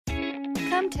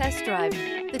Come test drive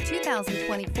the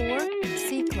 2024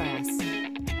 C-Class.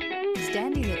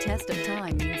 Standing the test of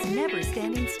time means never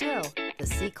standing still. The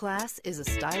C-Class is a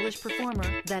stylish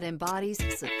performer that embodies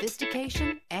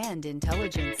sophistication and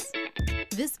intelligence.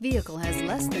 This vehicle has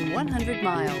less than 100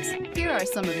 miles. Here are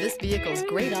some of this vehicle's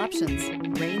great options: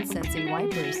 rain-sensing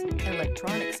wipers,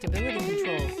 electronic stability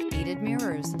control, heated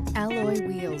mirrors, alloy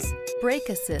wheels, brake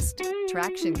assist,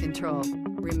 traction control,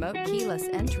 remote keyless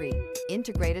entry,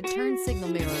 integrated turn signal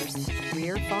mirrors,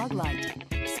 rear fog light,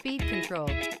 speed control.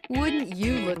 Wouldn't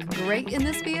you look great in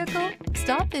this vehicle?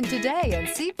 Stop in today and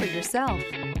see for yourself.